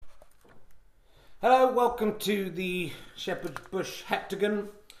Hello, welcome to the Shepherd's Bush heptagon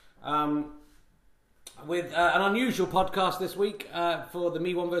with an unusual podcast this week for the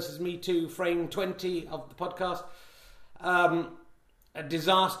Me1 versus Me2 frame 20 of the podcast. A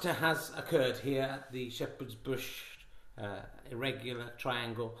disaster has occurred here at the Shepherd's Bush irregular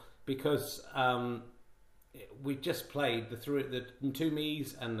triangle because we just played the two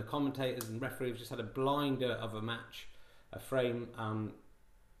me's and the commentators and referees just had a blinder of a match, a frame.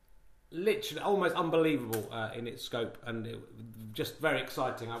 Literally almost unbelievable in its scope, and just very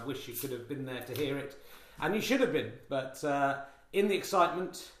exciting. I wish you could have been there to hear it, and you should have been. But in the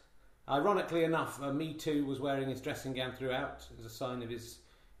excitement, ironically enough, Me2 was wearing his dressing gown throughout as a sign of his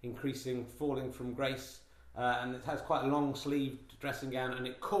increasing falling from grace, and it has quite a long-sleeved dressing gown, and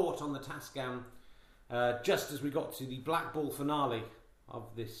it caught on the Tascam just as we got to the black ball finale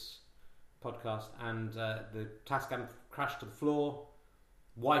of this podcast, and the Tascam crashed to the floor,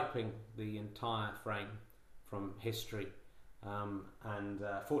 wiping the entire frame from history.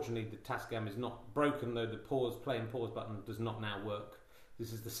 Fortunately the Tascam is not broken, though the play and pause button does not now work.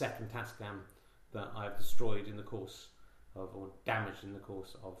 This is the second Tascam that I've destroyed in the course of, or damaged in the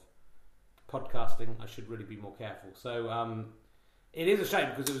course of podcasting. I should really be more careful. So it is a shame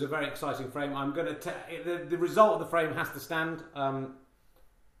because it was a very exciting frame. I'm going to the result of the frame has to stand, and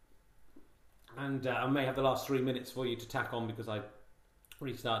I may have the last 3 minutes for you to tack on because I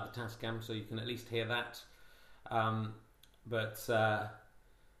restarted the Tascam, so you can at least hear that.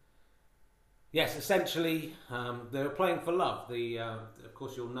 Yes, essentially, they were playing for love. Of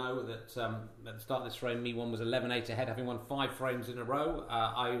course, you'll know that at the start of this frame, Me1 was 11-8 ahead, having won 5 frames in a row.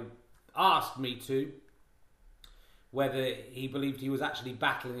 I asked Me2 whether he believed he was actually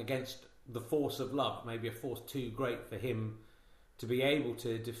battling against the force of love, maybe a force too great for him to be able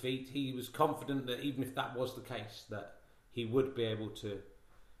to defeat. He was confident that even if that was the case, that he would be able to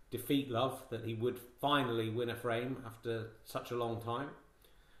defeat love, that he would finally win a frame after such a long time.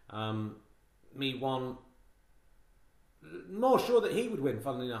 Me1 more sure that he would win,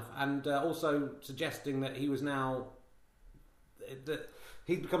 funnily enough, and also suggesting that he was now that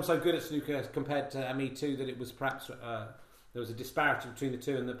he'd become so good at snooker compared to Me2 that it was perhaps there was a disparity between the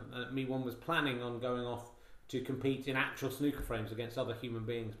two, and that Me1 was planning on going off to compete in actual snooker frames against other human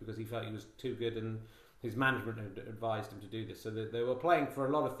beings because he felt he was too good, and his management had advised him to do this. So they were playing for a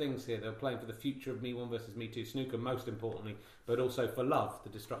lot of things here. They were playing for the future of Me1 versus Me2 snooker, most importantly, but also for love, the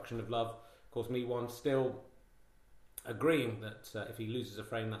destruction of love. Of course, Me1 still agreeing that if he loses a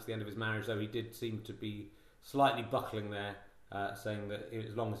frame, that's the end of his marriage, though he did seem to be slightly buckling there, saying that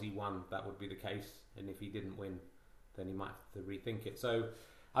as long as he won, that would be the case, and if he didn't win, then he might have to rethink it. So,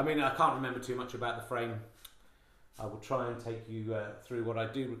 I mean, I can't remember too much about the frame. I will try and take you through what I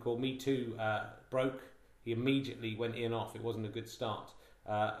do recall. Me2 broke. He immediately went in off. It wasn't a good start.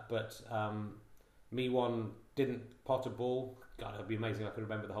 But Me1 didn't pot a ball. God, it would be amazing if I could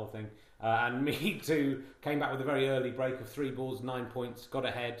remember the whole thing. And Me2 came back with a very early break of 3 balls, 9 points, got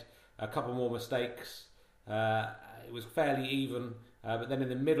ahead, a couple more mistakes. It was fairly even. But then in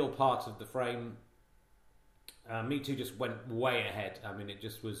the middle part of the frame, Me2 just went way ahead. I mean, it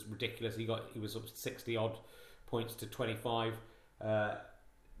just was ridiculous. He was sort of 60-odd points to 25. There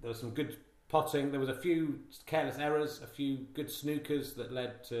was some good potting. There was a few careless errors, a few good snookers that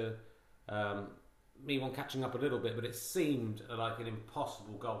led to Me1 catching up a little bit, but it seemed like an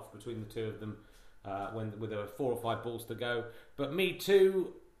impossible gulf between the two of them when there were 4 or 5 balls to go. But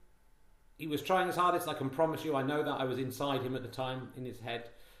Me2, he was trying his hardest. I can promise you, I know that I was inside him at the time, in his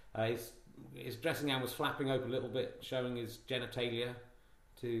head. His dressing gown was flapping open a little bit, showing his genitalia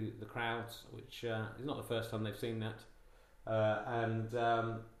to the crowds, which is not the first time they've seen that.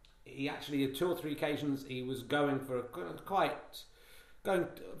 He actually, at 2 or 3 occasions, he was going for a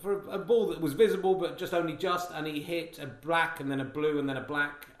ball that was visible, but only just, and he hit a black and then a blue and then a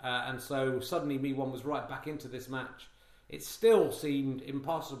black, and so suddenly Me1 was right back into this match. It still seemed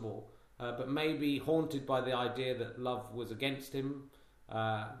impossible, but maybe haunted by the idea that love was against him,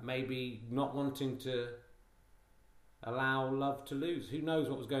 maybe not wanting to allow love to lose. Who knows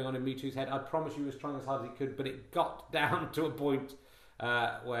what was going on in Me2's head? I promise you he was trying as hard as he could, but it got down to a point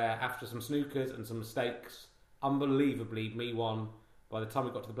where after some snookers and some mistakes, unbelievably, Me1, by the time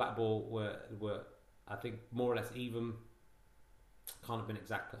we got to the black ball, were I think more or less even. Can't have been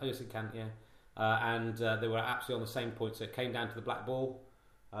exact. Oh yes, it can, yeah. And they were absolutely on the same point, so it came down to the black ball.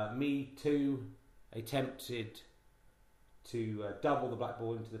 Me2 attempted to double the black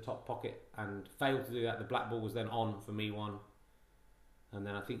ball into the top pocket and failed to do that. The black ball was then on for Me1. And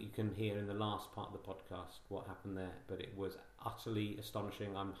then I think you can hear in the last part of the podcast what happened there. But it was utterly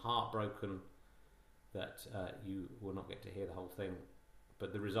astonishing. I'm heartbroken that you will not get to hear the whole thing.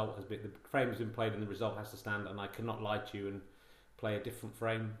 but the result has been, the frame has been played and the result has to stand, and I cannot lie to you and play a different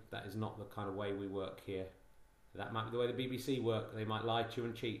frame. That is not the kind of way we work here. That might be the way the BBC work. They might lie to you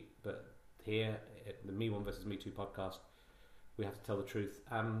and cheat, but here, at the Me1 versus Me2 podcast, we have to tell the truth.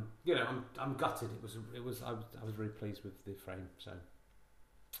 You know, I'm gutted. I was very pleased with the frame. So,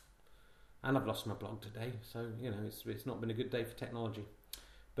 and I've lost my blog today. So you know, it's not been a good day for technology.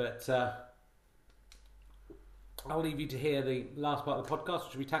 But I'll leave you to hear the last part of the podcast,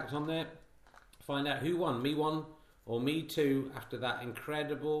 which we tacked on there. Find out who won, Me1 or Me2, after that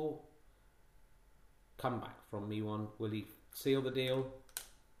incredible comeback from Me1. Will he seal the deal,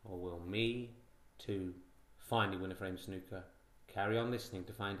 or will Me2 finally win a frame snooker? Carry on listening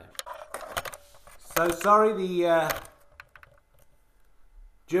to find out. So sorry,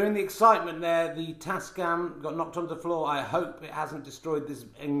 during the excitement there, the Tascam got knocked onto the floor. I hope it hasn't destroyed this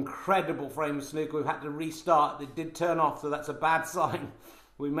incredible frame of snooker. We've had to restart. It did turn off, so that's a bad sign.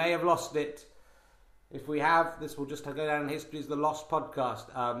 We may have lost it. If we have, this will just go down in history as the lost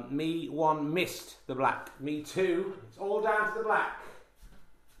podcast. Me1 missed the black. Me2, it's all down to the black.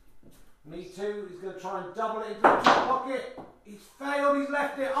 Me2 is going to try and double it into the top pocket. He's failed, he's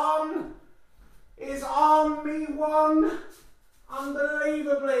left it on. It's on. Me1,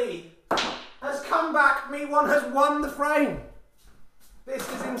 unbelievably, has come back. Me1 has won the frame. This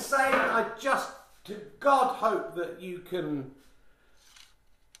is insane. I just, to God, hope that you can,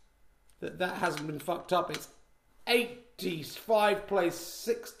 that hasn't been fucked up. It's 85 place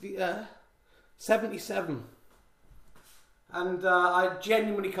 77. And I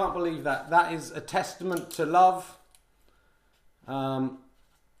genuinely can't believe that. That is a testament to love.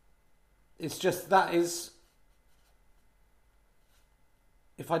 It's just, that is,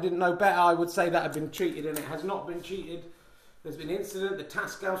 if I didn't know better, I would say that had been cheated, and it has not been cheated. There's been an incident, the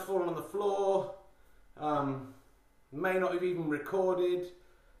Tascam's fallen on the floor, may not have even recorded.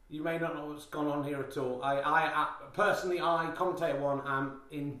 You may not know what's gone on here at all. I personally, commentator one, am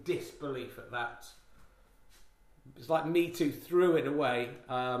in disbelief at that. It's like Me2 threw it away.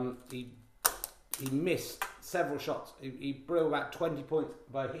 He missed several shots. He blew about 20 points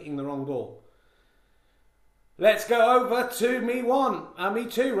by hitting the wrong ball. Let's go over to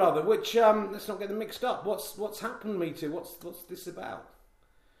Me2 rather. Which let's not get them mixed up. What's happened, Me2? What's this about?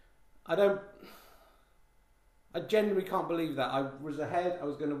 I genuinely can't believe that. I was ahead. I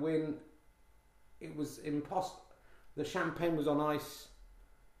was going to win. It was impossible. The champagne was on ice.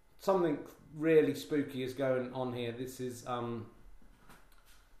 Something really spooky is going on here. This is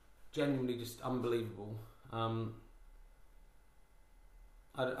genuinely just unbelievable. I've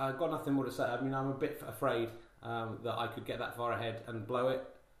got nothing more to say. I mean, I'm a bit afraid that I could get that far ahead and blow it.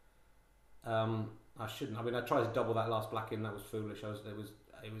 I shouldn't. I mean, I tried to double that last black in. That was foolish.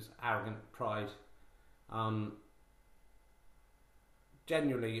 It was arrogant pride.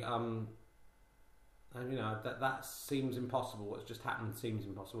 Genuinely, and you know, that seems impossible. What's just happened seems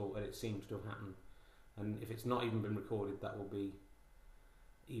impossible, and it seems to have happened. And if it's not even been recorded, that will be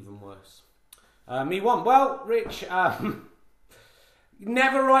even worse. Me1. Well, Rich,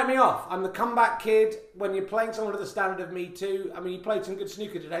 never write me off. I'm the comeback kid. When you're playing someone to the standard of Me2, I mean, he played some good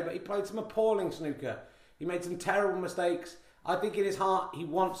snooker today, but he played some appalling snooker. He made some terrible mistakes. I think in his heart, he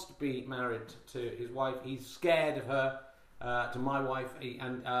wants to be married to his wife. He's scared of her, to my wife, he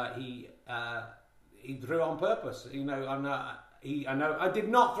threw it on purpose. You know, I know. I did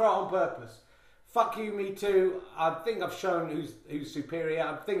not throw it on purpose. Fuck you, Me2. I think I've shown who's superior.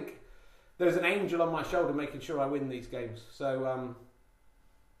 I think there's an angel on my shoulder making sure I win these games. So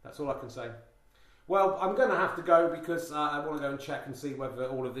that's all I can say. Well, I'm going to have to go because I want to go and check and see whether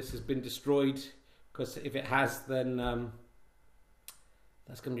all of this has been destroyed. Because if it has, then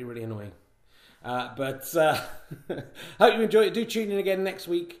that's going to be really annoying. But hope you enjoy it. Do tune in again next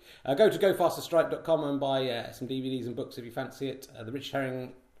week. Go to gofasterstripe.com and buy some DVDs and books if you fancy it. The Rich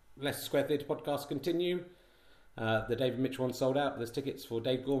Herring Leicester Square Theatre podcast continue. The David Mitch one sold out. There's tickets for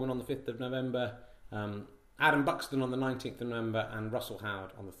Dave Gorman on the 5th of November, Adam Buxton on the 19th of November, and Russell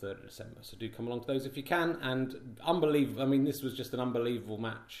Howard on the 3rd of December. So do come along to those if you can. And unbelievable. I mean, this was just an unbelievable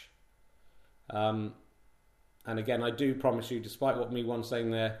match. And again, I do promise you, despite what Me1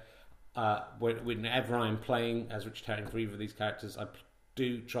 saying there, whenever I'm playing as Richard Herring for either of these characters, I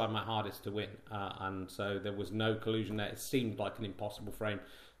do try my hardest to win, and so there was no collusion there. It seemed like an impossible frame,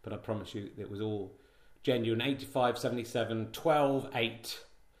 but I promise you it was all genuine. 85, 77, 12, 8,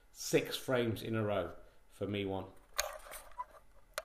 6 frames in a row for Me1.